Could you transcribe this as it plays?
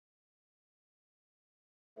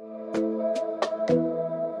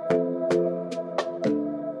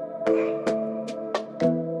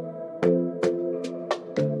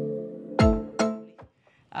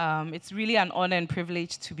It's really an honor and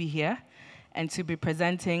privilege to be here and to be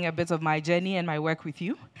presenting a bit of my journey and my work with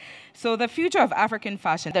you. So the future of African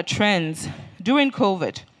fashion, the trends during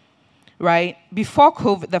COVID, right? Before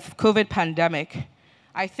COVID, the COVID pandemic,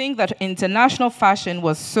 I think that international fashion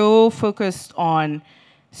was so focused on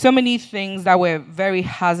so many things that were very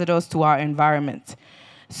hazardous to our environment.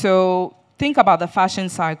 So think about the fashion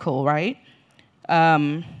cycle, right?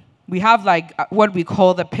 We have like what we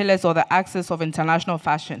call the pillars or the axis of international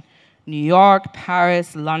fashion. New York,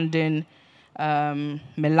 Paris, London,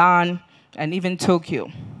 Milan, and even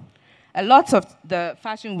Tokyo. A lot of the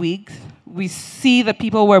fashion weeks, we see that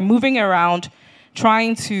people were moving around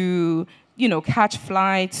trying to, catch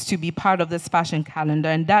flights to be part of this fashion calendar.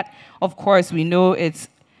 And that, of course, we know it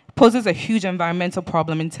poses a huge environmental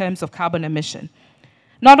problem in terms of carbon emission.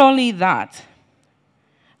 Not only that,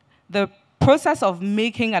 the process of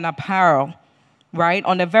making an apparel, right,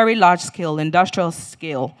 on a very large scale, industrial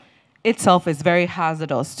scale, itself is very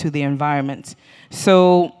hazardous to the environment.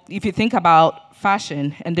 So if you think about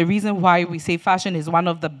fashion, and the reason why we say fashion is one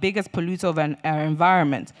of the biggest polluters of our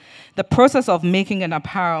environment, the process of making an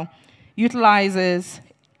apparel utilizes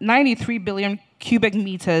 93 billion cubic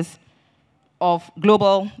meters of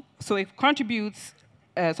global, so it contributes,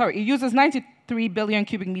 it uses 93 billion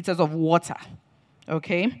cubic meters of water,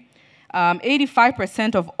 okay?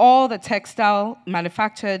 85% of all the textile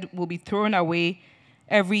manufactured will be thrown away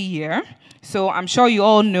every year. So I'm sure you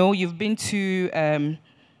all know, you've been to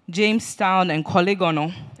Jamestown and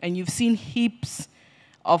Colegono, and you've seen heaps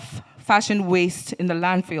of fashion waste in the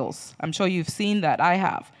landfills. I'm sure you've seen that, I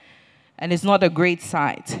have. And it's not a great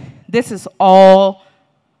sight. This is all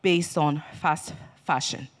based on fast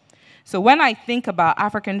fashion. So when I think about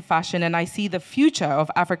African fashion and I see the future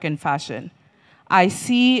of African fashion, I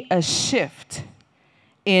see a shift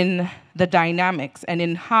in the dynamics and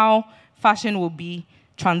in how fashion will be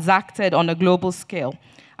transacted on a global scale.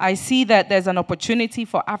 I see that there's an opportunity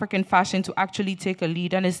for African fashion to actually take a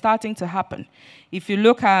lead, and it's starting to happen. If you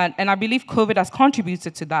look at, and I believe COVID has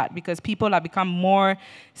contributed to that because people have become more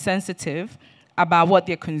sensitive about what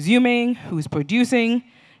they're consuming, who's producing,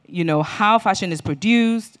 how fashion is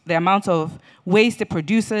produced, the amount of waste it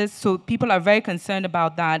produces. So people are very concerned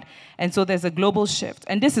about that. And so there's a global shift.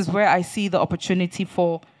 And this is where I see the opportunity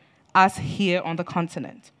for us here on the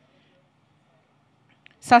continent.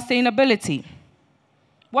 Sustainability.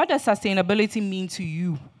 What does sustainability mean to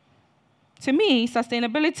you? To me,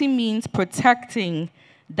 sustainability means protecting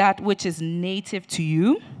that which is native to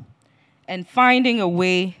you and finding a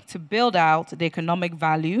way to build out the economic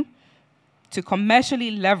value to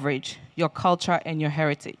commercially leverage your culture and your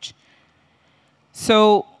heritage.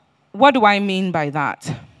 So what do I mean by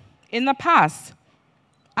that? In the past,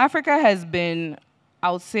 Africa has been,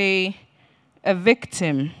 I would say, a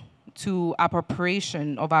victim to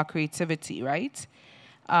appropriation of our creativity, right?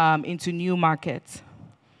 Into new markets.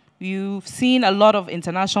 You've seen a lot of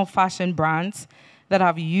international fashion brands that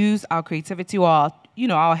have used our creativity or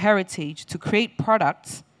our heritage to create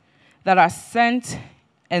products that are sent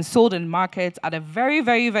and sold in markets at a very,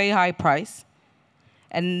 very, very high price,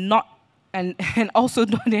 and also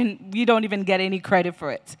we don't even get any credit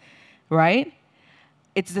for it, right?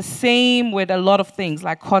 It's the same with a lot of things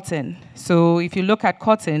like cotton. So if you look at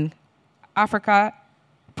cotton, Africa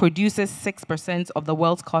produces 6% of the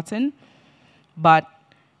world's cotton, but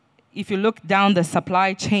if you look down the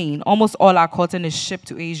supply chain, almost all our cotton is shipped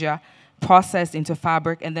to Asia, processed into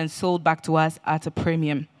fabric, and then sold back to us at a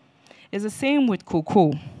premium. It's the same with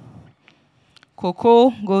cocoa.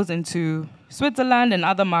 Cocoa goes into Switzerland and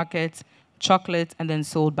other markets, chocolate, and then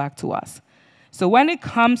sold back to us. So when it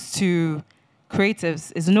comes to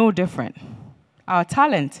creatives, it's no different. Our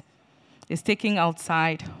talent is taken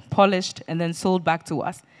outside, polished, and then sold back to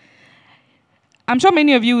us. I'm sure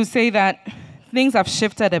many of you will say that things have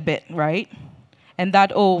shifted a bit, right? And that,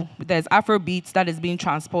 there's Afrobeats that is being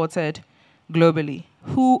transported globally.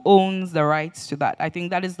 Who owns the rights to that? I think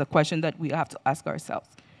that is the question that we have to ask ourselves.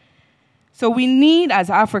 So we need, as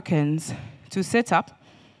Africans, to sit up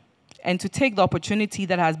and to take the opportunity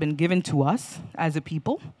that has been given to us as a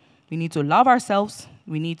people. We need to love ourselves,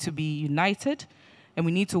 we need to be united, and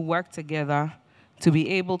we need to work together to be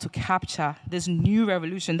able to capture this new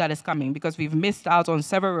revolution that is coming, because we've missed out on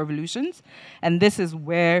several revolutions, and this is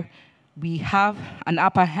where we have an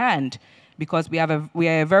upper hand, because we are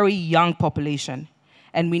a very young population,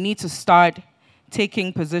 and we need to start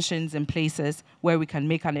taking positions in places where we can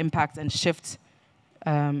make an impact and shift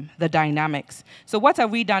the dynamics. So what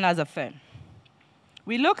have we done as a firm?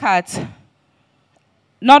 We look at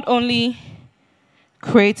not only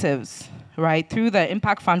creatives, right, through the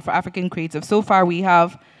Impact Fund for African Creatives. So far we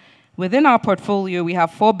have Within our portfolio, we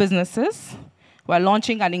have 4 businesses. We're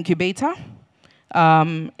launching an incubator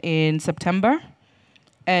in September,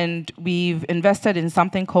 and we've invested in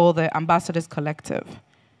something called the Ambassadors Collective.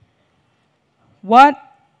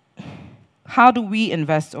 How do we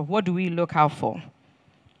invest, or what do we look out for?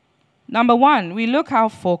 Number 1, we look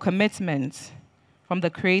out for commitment from the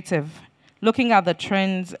creative, looking at the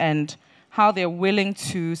trends and how they're willing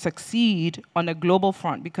to succeed on a global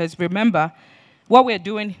front. Because remember, what we're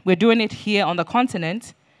doing it here on the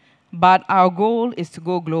continent, but our goal is to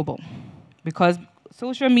go global. Because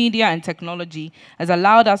social media and technology has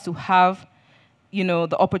allowed us to have,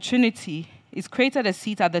 the opportunity. It's created a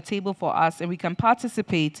seat at the table for us, and we can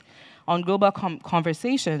participate on global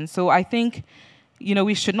conversations. So I think,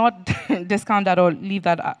 we should not discount that or leave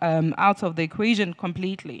that out of the equation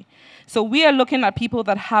completely. So we are looking at people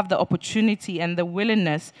that have the opportunity and the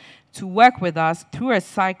willingness to work with us through a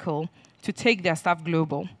cycle to take their stuff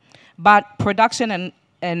global. But production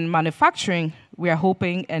and manufacturing, we are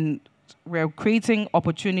hoping and we're creating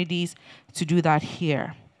opportunities to do that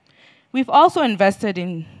here. We've also invested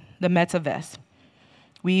in the metaverse.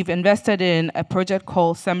 We've invested in a project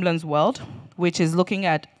called Semblance World, which is looking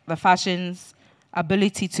at the fashion's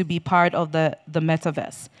ability to be part of the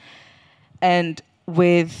metaverse. And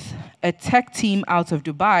with a tech team out of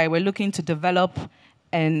Dubai, we're looking to develop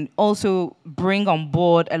and also bring on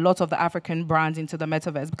board a lot of the African brands into the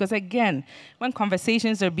metaverse. Because again, when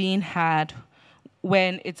conversations are being had,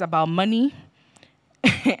 when it's about money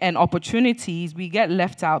and opportunities, we get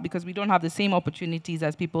left out because we don't have the same opportunities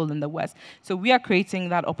as people in the West. So we are creating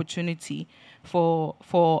that opportunity for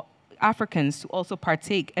Africans to also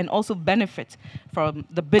partake and also benefit from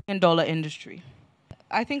the billion-dollar industry.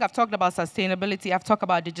 I think I've talked about sustainability. I've talked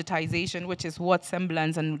about digitization, which is what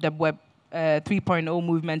Semblance and the Web 3.0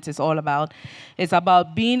 movement is all about. It's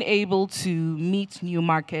about being able to meet new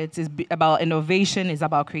markets. It's about innovation. It's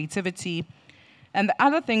about creativity. And the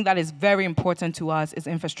other thing that is very important to us is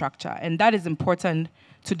infrastructure. And that is important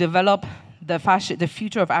to develop the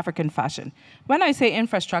future of African fashion. When I say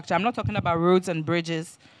infrastructure, I'm not talking about roads and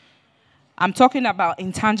bridges. I'm talking about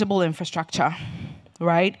intangible infrastructure,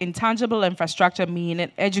 right? Intangible infrastructure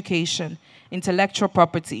meaning education, intellectual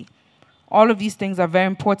property. All of these things are very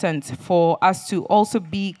important for us to also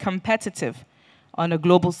be competitive on a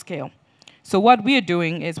global scale. So what we are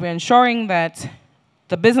doing is we're ensuring that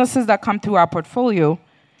the businesses that come through our portfolio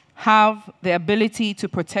have the ability to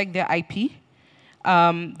protect their IP.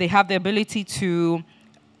 They have the ability to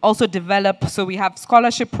also develop, so we have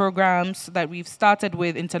scholarship programs that we've started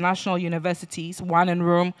with international universities, one in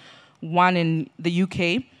Rome, one in the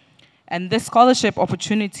UK. And this scholarship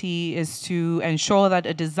opportunity is to ensure that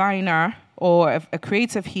a designer or a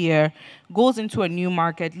creative here goes into a new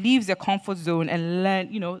market, leaves their comfort zone and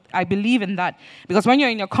learn, I believe in that. Because when you're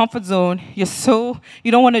in your comfort zone, you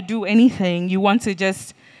don't want to do anything. You want to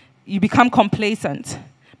you become complacent.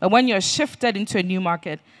 But when you're shifted into a new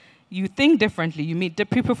market, you think differently. You meet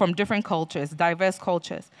people from different cultures, diverse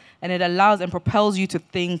cultures, and it allows and propels you to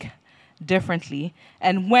think differently.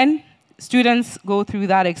 And when students go through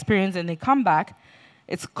that experience and they come back,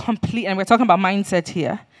 it's complete, and we're talking about mindset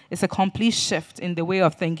here, it's a complete shift in the way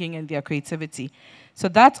of thinking and their creativity. So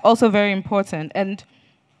that's also very important. And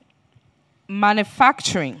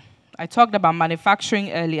manufacturing, I talked about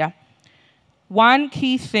manufacturing earlier. One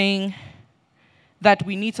key thing that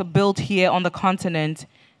we need to build here on the continent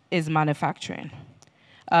is manufacturing.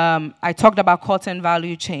 I talked about cotton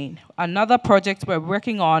value chain. Another project we're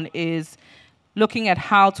working on is looking at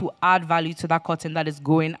how to add value to that cotton that is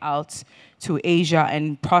going out to Asia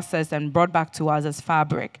and processed and brought back to us as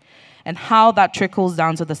fabric, and how that trickles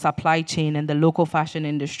down to the supply chain and the local fashion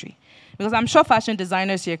industry. Because I'm sure fashion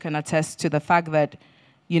designers here can attest to the fact that,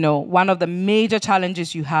 one of the major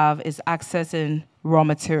challenges you have is accessing raw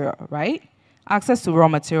material, right? Access to raw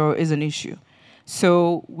material is an issue.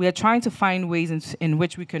 So we're trying to find ways in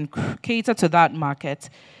which we can cater to that market,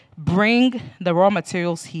 bring the raw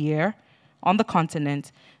materials here on the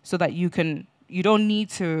continent so that you don't need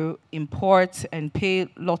to import and pay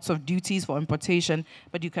lots of duties for importation,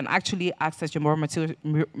 but you can actually access your raw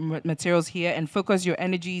materials here and focus your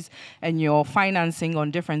energies and your financing on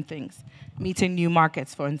different things, meeting new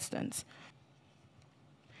markets, for instance.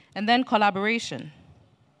 And then collaboration.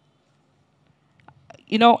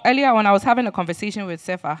 Earlier when I was having a conversation with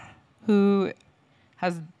Sefa, who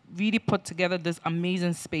has really put together this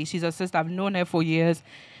amazing space. She's a sister. I've known her for years.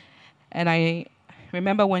 And I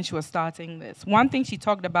remember when she was starting this. One thing she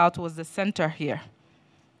talked about was the center here.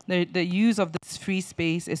 The use of this free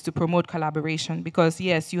space is to promote collaboration. Because,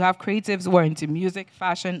 yes, you have creatives who are into music,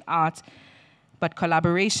 fashion, art, but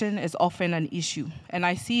collaboration is often an issue. And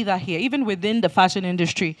I see that here. Even within the fashion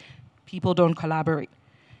industry, people don't collaborate.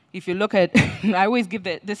 If you look at, I always give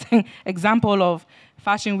this example of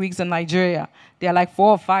fashion weeks in Nigeria. There are like 4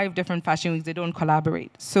 or 5 different fashion weeks, they don't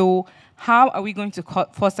collaborate. So how are we going to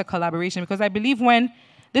foster collaboration? Because I believe when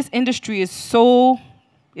this industry is so,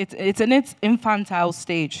 it's in its infantile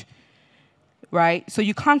stage, right? So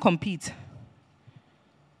you can't compete.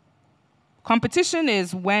 Competition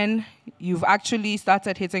is when you've actually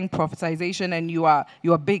started hitting profitization and you are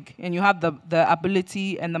big and you have the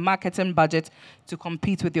ability and the marketing budget to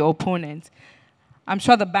compete with your opponent. I'm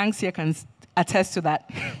sure the banks here can attest to that.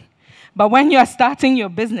 But when you're starting your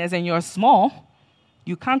business and you're small,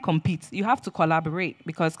 you can't compete. You have to collaborate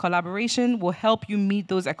because collaboration will help you meet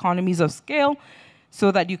those economies of scale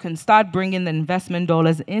so that you can start bringing the investment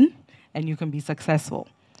dollars in and you can be successful.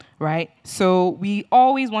 Right? So we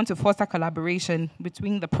always want to foster collaboration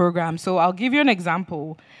between the programs. So I'll give you an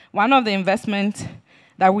example. One of the investments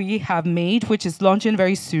that we have made, which is launching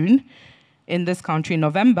very soon in this country in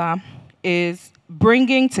November, is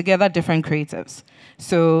bringing together different creatives.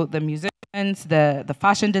 So the musicians, the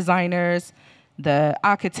fashion designers, the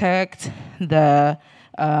architect, the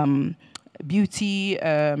beauty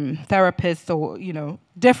therapists, or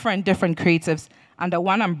different creatives under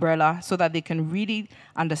one umbrella so that they can really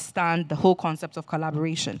understand the whole concept of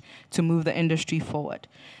collaboration to move the industry forward.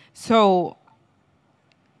 So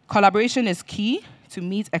collaboration is key to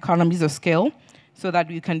meet economies of scale so that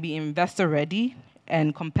we can be investor ready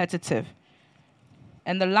and competitive.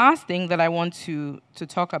 And the last thing that I want to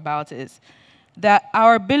talk about is that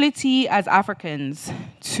our ability as Africans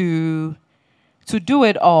to do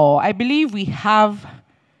it all, I believe we have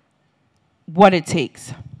what it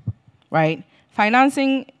takes, right?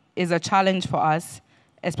 Financing is a challenge for us,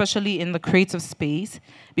 especially in the creative space,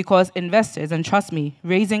 because investors, and trust me,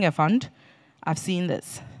 raising a fund, I've seen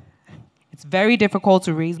this. It's very difficult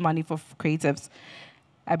to raise money for creatives.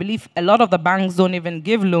 I believe a lot of the banks don't even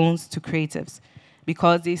give loans to creatives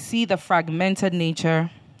because they see the fragmented nature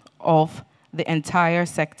of the entire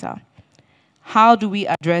sector. How do we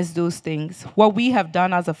address those things? What we have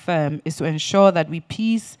done as a firm is to ensure that we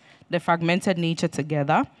piece the fragmented nature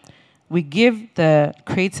together. We give the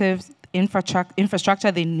creatives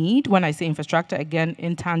infrastructure they need. When I say infrastructure, again,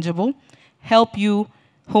 intangible. Help you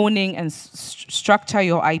honing and structure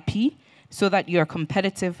your IP so that you're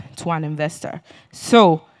competitive to an investor.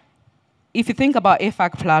 So if you think about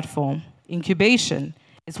AFAC platform, incubation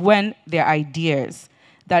is when there are ideas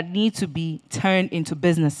that need to be turned into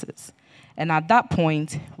businesses. And at that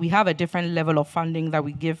point, we have a different level of funding that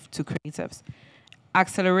we give to creatives.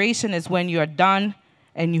 Acceleration is when you're done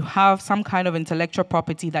and you have some kind of intellectual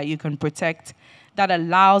property that you can protect that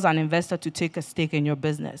allows an investor to take a stake in your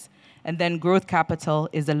business. And then growth capital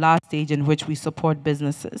is the last stage in which we support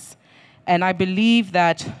businesses. And I believe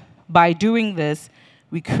that by doing this,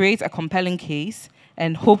 we create a compelling case,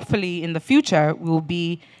 and hopefully in the future, we'll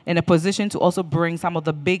be in a position to also bring some of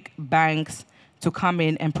the big banks to come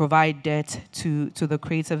in and provide debt to the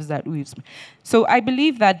creatives that we've... So I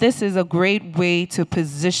believe that this is a great way to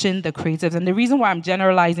position the creatives. And the reason why I'm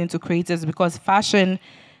generalizing to creatives is because fashion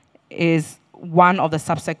is one of the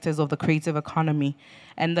subsectors of the creative economy.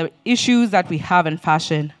 And the issues that we have in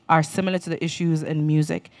fashion are similar to the issues in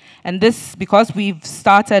music. And this, because we've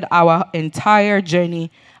started our entire journey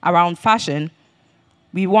around fashion,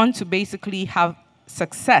 we want to basically have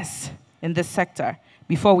success in this sector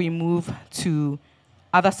before we move to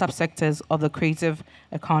other subsectors of the creative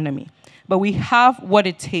economy. But we have what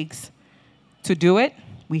it takes to do it.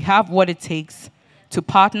 We have what it takes to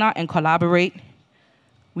partner and collaborate.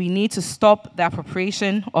 We need to stop the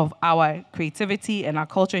appropriation of our creativity and our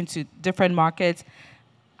culture into different markets.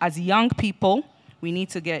 As young people, we need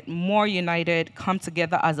to get more united, come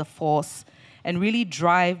together as a force, and really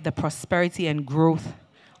drive the prosperity and growth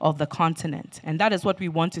of the continent. And that is what we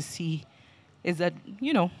want to see, is that,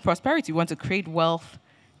 prosperity. We want to create wealth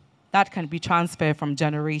that can be transferred from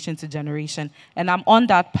generation to generation. And I'm on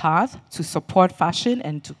that path to support fashion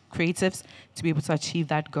and to creatives to be able to achieve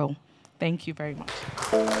that goal. Thank you very much.